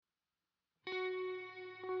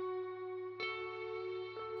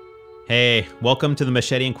Hey, welcome to the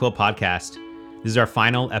Machete and Quill podcast. This is our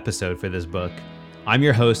final episode for this book. I'm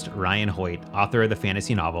your host, Ryan Hoyt, author of the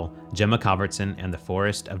fantasy novel Gemma, Calvertson, and the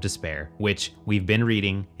Forest of Despair, which we've been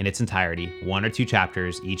reading in its entirety, 1 or 2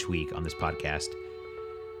 chapters each week on this podcast.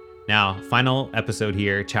 Now, final episode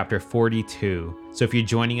here, chapter 42. So if you're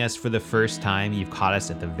joining us for the first time, you've caught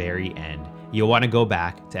us at the very end. You'll want to go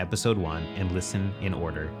back to episode 1 and listen in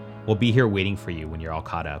order. We'll be here waiting for you when you're all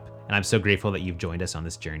caught up, and I'm so grateful that you've joined us on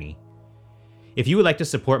this journey. If you would like to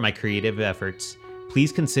support my creative efforts,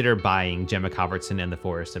 please consider buying Gemma, Calvertson, and the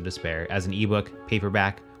Forest of Despair as an ebook,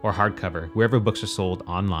 paperback, or hardcover wherever books are sold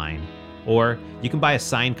online. Or you can buy a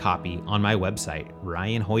signed copy on my website,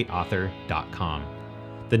 ryanhoytauthor.com.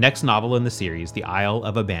 The next novel in the series, The Isle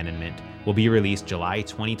of Abandonment, will be released July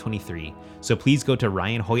 2023, so please go to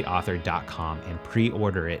ryanhoytauthor.com and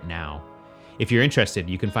pre-order it now. If you're interested,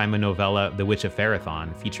 you can find my novella, The Witch of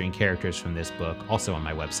Pharathon, featuring characters from this book, also on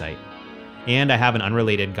my website. And I have an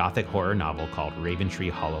unrelated gothic horror novel called Raven Tree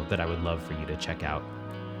Hollow that I would love for you to check out.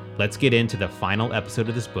 Let's get into the final episode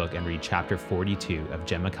of this book and read chapter 42 of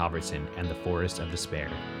Gemma, Calvertson, and the Forest of Despair.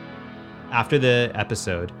 After the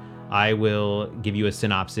episode, I will give you a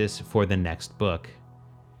synopsis for the next book.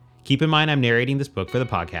 Keep in mind I'm narrating this book for the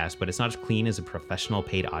podcast, but it's not as clean as a professional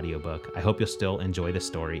paid audiobook. I hope you'll still enjoy the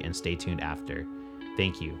story and stay tuned after.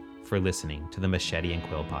 Thank you for listening to the Machete and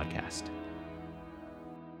Quill podcast.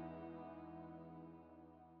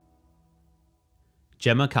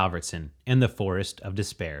 Gemma, Calvertson, and the Forest of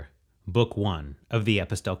Despair, Book 1 of the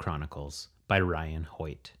Epistel Chronicles by Ryan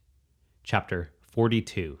Hoyt. Chapter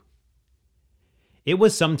 42. It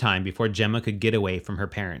was some time before Gemma could get away from her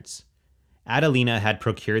parents. Adelina had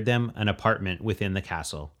procured them an apartment within the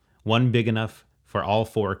castle, one big enough for all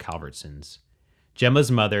 4 Calvertsons. Gemma's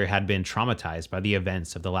mother had been traumatized by the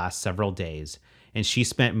events of the last several days, and she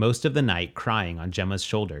spent most of the night crying on Gemma's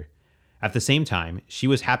shoulder. At the same time, she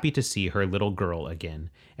was happy to see her little girl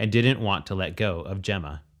again and didn't want to let go of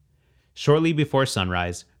Gemma. Shortly before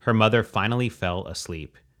sunrise, her mother finally fell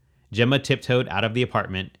asleep. Gemma tiptoed out of the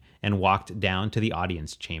apartment and walked down to the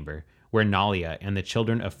audience chamber, where Nalia and the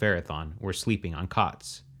children of Pharathon were sleeping on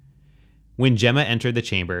cots. When Gemma entered the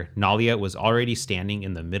chamber, Nalia was already standing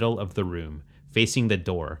in the middle of the room, facing the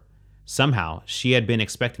door. Somehow, she had been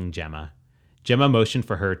expecting Gemma. Gemma motioned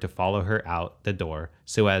for her to follow her out the door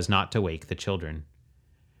so as not to wake the children.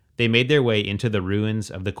 They made their way into the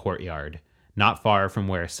ruins of the courtyard, not far from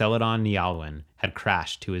where Celadon Nialwen had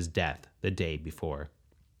crashed to his death the day before.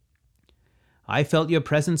 "I felt your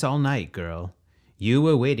presence all night, girl. You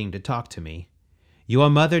were waiting to talk to me.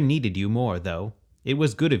 Your mother needed you more, though. It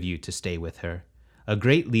was good of you to stay with her. A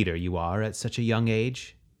great leader you are at such a young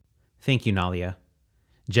age." "Thank you, Nalia."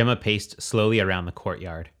 Gemma paced slowly around the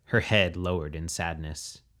courtyard, her head lowered in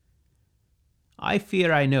sadness. "I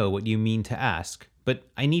fear I know what you mean to ask, but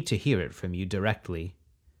I need to hear it from you directly."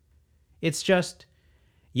 "It's just,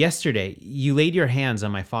 yesterday you laid your hands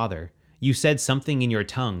on my father. You said something in your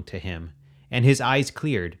tongue to him, and his eyes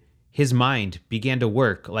cleared. His mind began to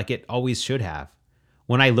work like it always should have.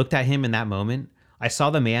 When I looked at him in that moment, I saw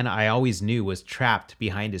the man I always knew was trapped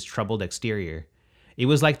behind his troubled exterior. It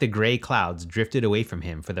was like the gray clouds drifted away from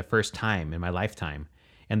him for the first time in my lifetime,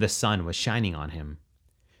 and the sun was shining on him.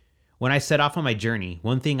 When I set off on my journey,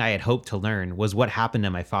 one thing I had hoped to learn was what happened to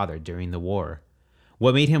my father during the war.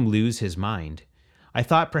 What made him lose his mind? I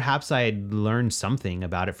thought perhaps I had learned something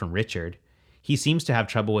about it from Richard. He seems to have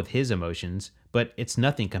trouble with his emotions, but it's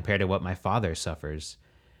nothing compared to what my father suffers.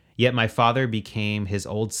 Yet my father became his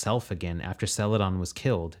old self again after Celadon was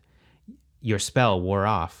killed. Your spell wore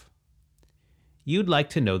off." "You'd like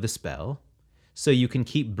to know the spell? So you can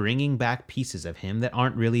keep bringing back pieces of him that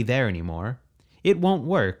aren't really there anymore. It won't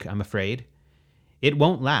work, I'm afraid. It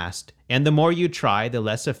won't last, and the more you try, the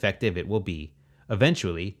less effective it will be.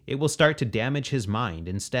 Eventually, it will start to damage his mind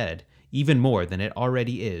instead, even more than it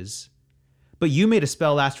already is." "But you made a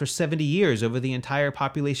spell last for 70 years over the entire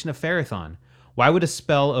population of Pharathon. Why would a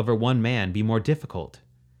spell over one man be more difficult?"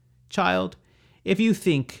 "Child, if you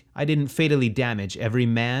think I didn't fatally damage every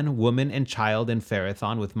man, woman, and child in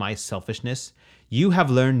Pharathon with my selfishness, you have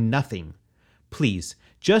learned nothing. Please,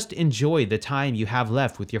 just enjoy the time you have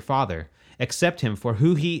left with your father. Accept him for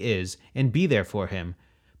who he is and be there for him.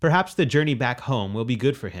 Perhaps the journey back home will be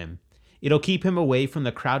good for him. It'll keep him away from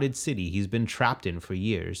the crowded city he's been trapped in for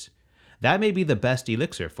years. That may be the best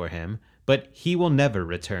elixir for him, but he will never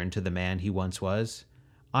return to the man he once was.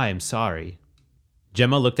 I am sorry."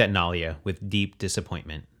 Gemma looked at Nalia with deep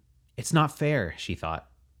disappointment. "It's not fair," she thought.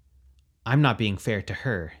 "I'm not being fair to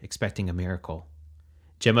her, expecting a miracle."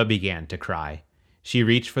 Gemma began to cry. She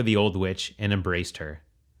reached for the old witch and embraced her.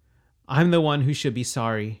 "I'm the one who should be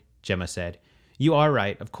sorry. Gemma said. You are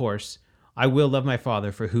right, of course. I will love my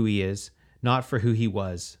father for who he is, not for who he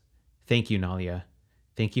was. Thank you, Nalia.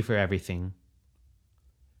 Thank you for everything.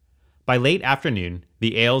 By late afternoon,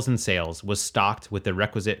 the Ales and Sails was stocked with the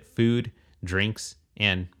requisite food, drinks,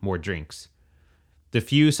 and more drinks. The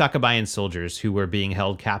few Sacabayan soldiers who were being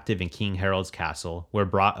held captive in King Harold's castle were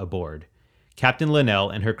brought aboard. Captain Linnell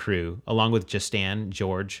and her crew, along with Justin,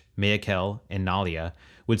 George, Mayakel, and Nalia,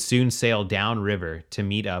 would soon sail down river to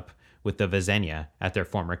meet up with the Vezenia at their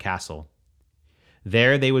former castle.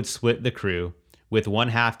 There they would split the crew, with one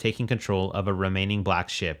half taking control of a remaining black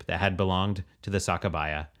ship that had belonged to the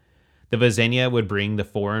Sacabaya. The Vezenia would bring the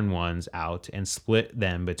foreign ones out and split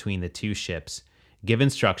them between the two ships, give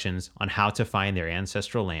instructions on how to find their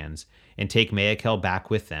ancestral lands, and take Mayakel back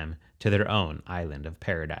with them to their own island of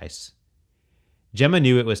paradise. Gemma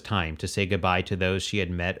knew it was time to say goodbye to those she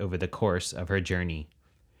had met over the course of her journey.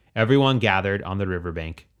 Everyone gathered on the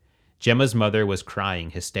riverbank. Gemma's mother was crying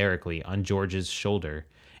hysterically on George's shoulder,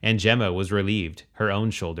 and Gemma was relieved her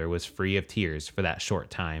own shoulder was free of tears for that short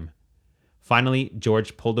time. Finally,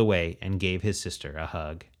 George pulled away and gave his sister a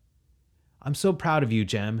hug. I'm so proud of you,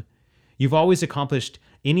 Gem. You've always accomplished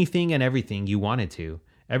anything and everything you wanted to,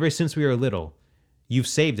 ever since we were little. You've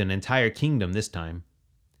saved an entire kingdom this time.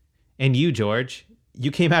 And you, George, you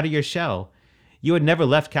came out of your shell. You had never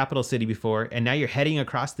left Capital City before, and now you're heading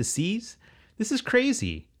across the seas? This is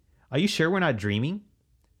crazy. Are you sure we're not dreaming?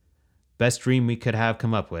 Best dream we could have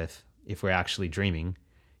come up with, if we're actually dreaming.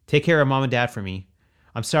 Take care of Mom and Dad for me.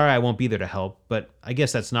 I'm sorry I won't be there to help, but I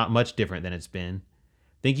guess that's not much different than it's been.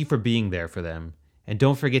 Thank you for being there for them. And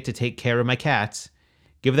don't forget to take care of my cats.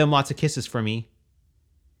 Give them lots of kisses for me.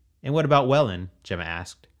 And what about Wellen? Gemma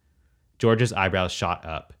asked. George's eyebrows shot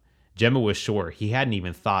up. Gemma was sure he hadn't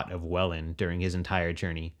even thought of Wellen during his entire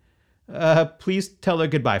journey. Please tell her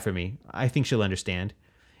goodbye for me. I think she'll understand.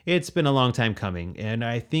 It's been a long time coming, and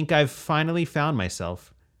I think I've finally found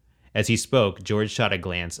myself. As he spoke, George shot a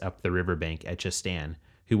glance up the riverbank at Justin,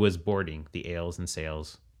 who was boarding the Ales and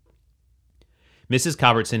Sails. Mrs.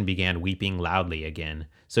 Calvertson began weeping loudly again,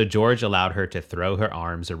 so George allowed her to throw her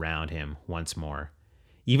arms around him once more.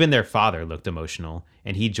 Even their father looked emotional,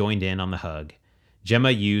 and he joined in on the hug.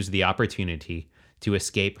 Gemma used the opportunity to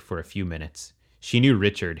escape for a few minutes. She knew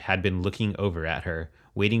Richard had been looking over at her,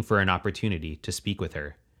 waiting for an opportunity to speak with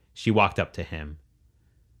her. She walked up to him.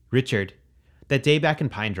 Richard, that day back in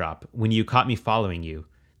Pine Drop, when you caught me following you,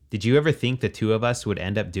 did you ever think the two of us would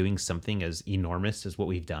end up doing something as enormous as what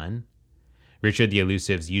we've done? Richard the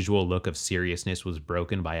Elusive's usual look of seriousness was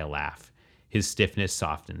broken by a laugh. His stiffness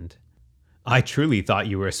softened. I truly thought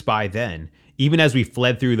you were a spy then. Even as we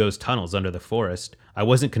fled through those tunnels under the forest, I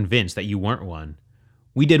wasn't convinced that you weren't one.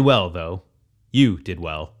 We did well, though. You did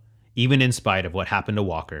well, even in spite of what happened to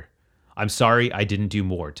Walker. I'm sorry I didn't do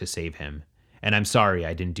more to save him, and I'm sorry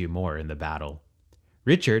I didn't do more in the battle.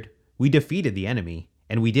 Richard, we defeated the enemy,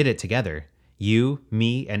 and we did it together. You,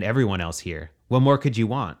 me, and everyone else here. What more could you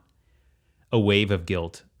want? A wave of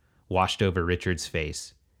guilt washed over Richard's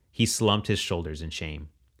face. He slumped his shoulders in shame.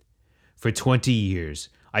 For 20 years,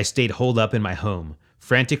 I stayed holed up in my home,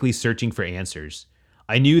 frantically searching for answers.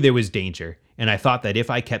 I knew there was danger, and I thought that if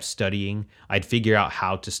I kept studying, I'd figure out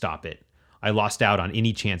how to stop it. I lost out on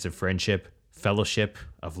any chance of friendship, fellowship,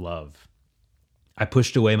 of love. I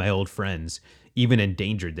pushed away my old friends, even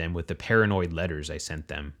endangered them with the paranoid letters I sent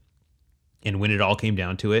them. And when it all came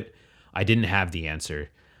down to it, I didn't have the answer.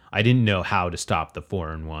 I didn't know how to stop the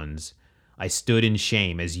foreign ones. I stood in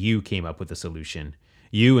shame as you came up with the solution.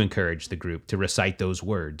 You encouraged the group to recite those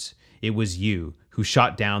words. It was you who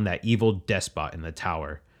shot down that evil despot in the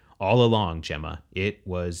tower. All along, Gemma, it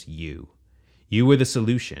was you. You were the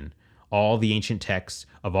solution. All the ancient texts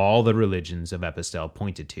of all the religions of Epistel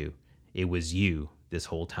pointed to. It was you this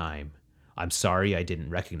whole time. I'm sorry I didn't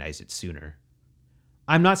recognize it sooner.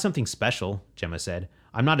 I'm not something special, Gemma said.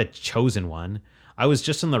 I'm not a chosen one. I was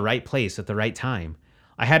just in the right place at the right time.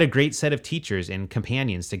 I had a great set of teachers and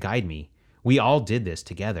companions to guide me. We all did this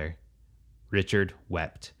together. Richard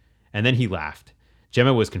wept, and then he laughed.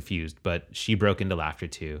 Gemma was confused, but she broke into laughter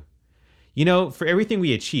too. You know, for everything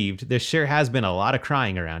we achieved, there sure has been a lot of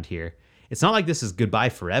crying around here. It's not like this is goodbye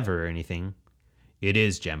forever or anything. It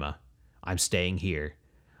is, Gemma. I'm staying here.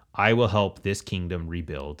 I will help this kingdom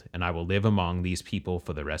rebuild, and I will live among these people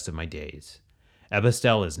for the rest of my days.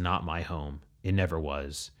 Epistel is not my home. It never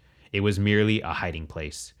was. It was merely a hiding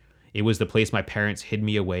place. It was the place my parents hid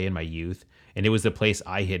me away in my youth, and it was the place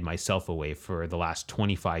I hid myself away for the last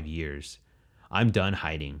 25 years. I'm done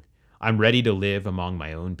hiding. I'm ready to live among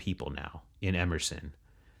my own people now, in Emerson.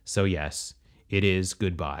 So yes, it is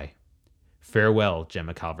goodbye. Farewell,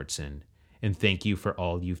 Gemma Calvertson, and thank you for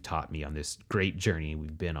all you've taught me on this great journey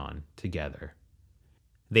we've been on together."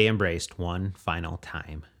 They embraced one final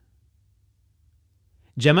time.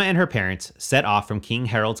 Gemma and her parents set off from King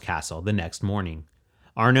Harold's castle the next morning.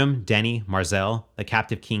 Arnhem, Denny, Marzel, the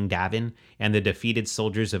captive King Davin, and the defeated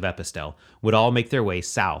soldiers of Epistel would all make their way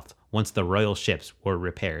south once the royal ships were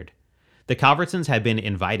repaired. The Calvertsons had been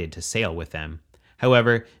invited to sail with them.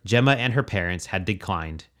 However, Gemma and her parents had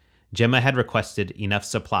declined. Gemma had requested enough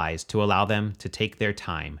supplies to allow them to take their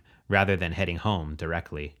time rather than heading home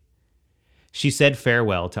directly. She said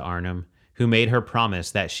farewell to Arnhem, who made her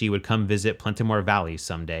promise that she would come visit Plentimore Valley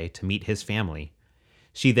someday to meet his family.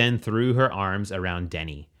 She then threw her arms around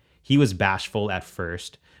Denny. He was bashful at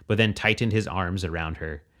first, but then tightened his arms around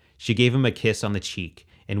her. She gave him a kiss on the cheek,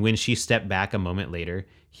 and when she stepped back a moment later,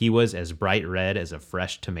 he was as bright red as a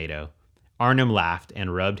fresh tomato. Arnhem laughed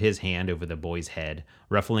and rubbed his hand over the boy's head,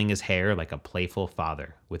 ruffling his hair like a playful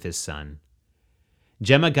father with his son.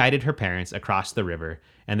 Gemma guided her parents across the river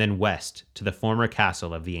and then west to the former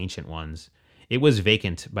castle of the Ancient Ones. It was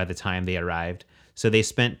vacant by the time they arrived, so they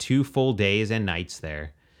spent 2 full days and nights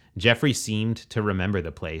there. Geoffrey seemed to remember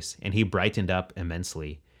the place, and he brightened up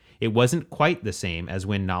immensely. It wasn't quite the same as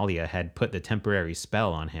when Nalia had put the temporary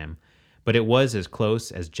spell on him, but it was as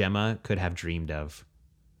close as Gemma could have dreamed of.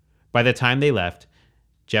 By the time they left,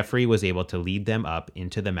 Geoffrey was able to lead them up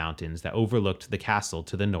into the mountains that overlooked the castle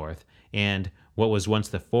to the north and what was once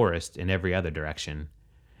the forest in every other direction.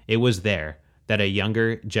 It was there that a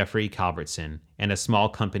younger Geoffrey Calvertson and a small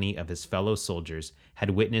company of his fellow soldiers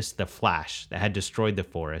had witnessed the flash that had destroyed the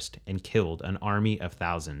forest and killed an army of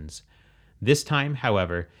thousands. This time,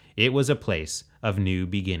 however, it was a place of new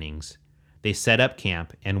beginnings. They set up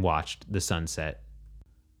camp and watched the sunset.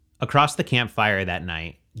 Across the campfire that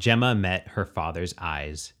night, Gemma met her father's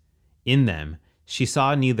eyes. In them, she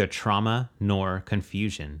saw neither trauma nor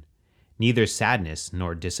confusion, neither sadness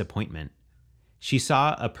nor disappointment. She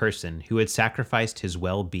saw a person who had sacrificed his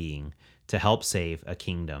well-being to help save a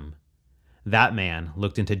kingdom. That man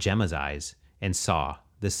looked into Gemma's eyes and saw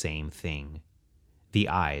the same thing. The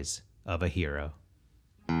eyes of a hero.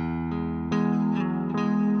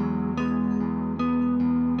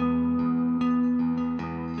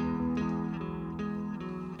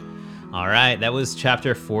 All right, that was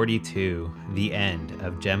chapter 42, The End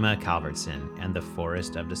of Gemma Calvertson and the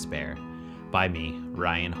Forest of Despair, by me,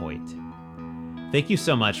 Ryan Hoyt. Thank you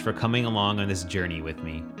so much for coming along on this journey with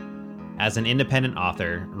me. As an independent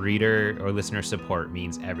author, reader or listener support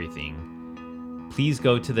means everything. Please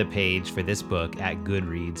go to the page for this book at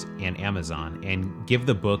Goodreads and Amazon and give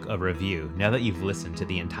the book a review now that you've listened to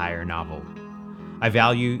the entire novel. I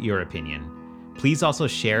value your opinion. Please also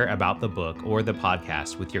share about the book or the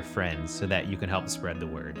podcast with your friends so that you can help spread the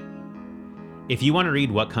word. If you want to read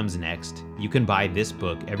what comes next, you can buy this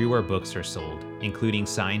book everywhere books are sold, including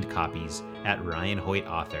signed copies at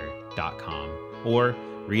ryanhoytauthor.com, or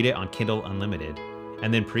read it on Kindle Unlimited,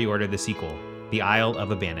 and then pre-order the sequel, The Isle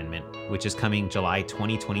of Abandonment, which is coming July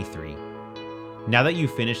 2023. Now that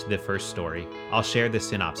you've finished the first story, I'll share the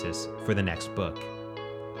synopsis for the next book.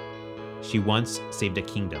 She once saved a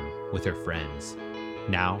kingdom with her friends.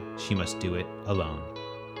 Now she must do it alone.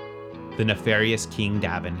 The nefarious King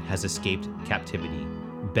Davin has escaped captivity,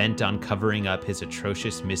 bent on covering up his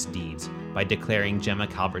atrocious misdeeds by declaring Gemma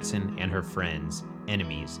Calvertson and her friends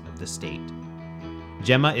enemies of the state.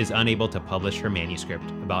 Gemma is unable to publish her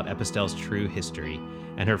manuscript about Epistel's true history,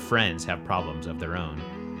 and her friends have problems of their own.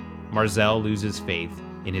 Marzel loses faith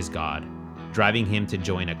in his god, driving him to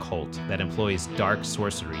join a cult that employs dark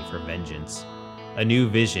sorcery for vengeance. A new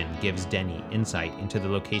vision gives Denny insight into the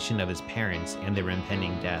location of his parents and their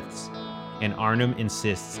impending deaths, and Arnhem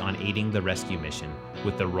insists on aiding the rescue mission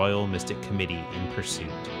with the Royal Mystic Committee in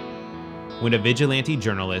pursuit. When a vigilante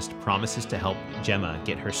journalist promises to help Gemma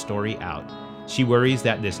get her story out, she worries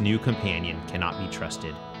that this new companion cannot be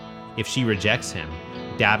trusted. If she rejects him,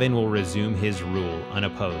 Davin will resume his rule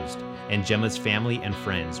unopposed, and Gemma's family and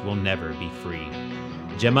friends will never be free.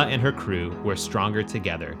 Gemma and her crew were stronger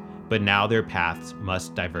together, but now their paths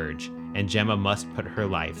must diverge, and Gemma must put her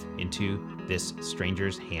life into this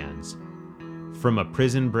stranger's hands. From a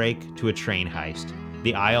prison break to a train heist,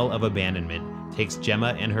 the Isle of Abandonment takes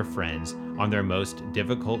Gemma and her friends on their most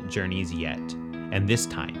difficult journeys yet, and this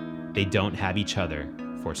time, they don't have each other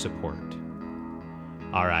for support.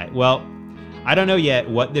 All right, well, I don't know yet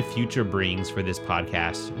what the future brings for this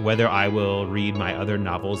podcast, whether I will read my other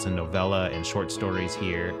novels and novella and short stories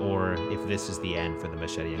here, or if this is the end for the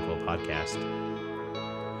Machete and Quill podcast.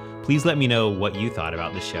 Please let me know what you thought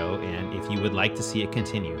about the show and if you would like to see it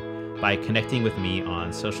continue by connecting with me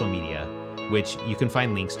on social media, which you can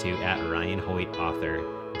find links to at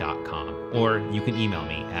ryanhoytauthor.com. ryan@ryanhoytauthor.com, or you can email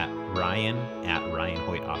me at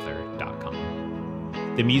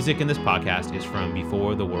ryan@ryanhoytauthor.com. The music in this podcast is from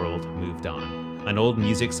Before the World Moved On, an old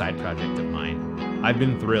music side project of mine. I've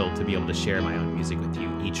been thrilled to be able to share my own music with you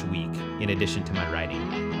each week, in addition to my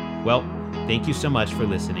writing. Well, thank you so much for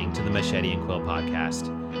listening to the Machete and Quill podcast.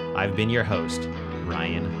 I've been your host,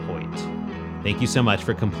 Ryan Hoyt. Thank you so much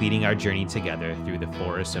for completing our journey together through the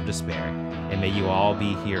forest of despair, and may you all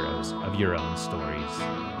be heroes of your own stories.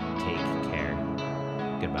 Take care.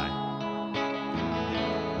 Goodbye.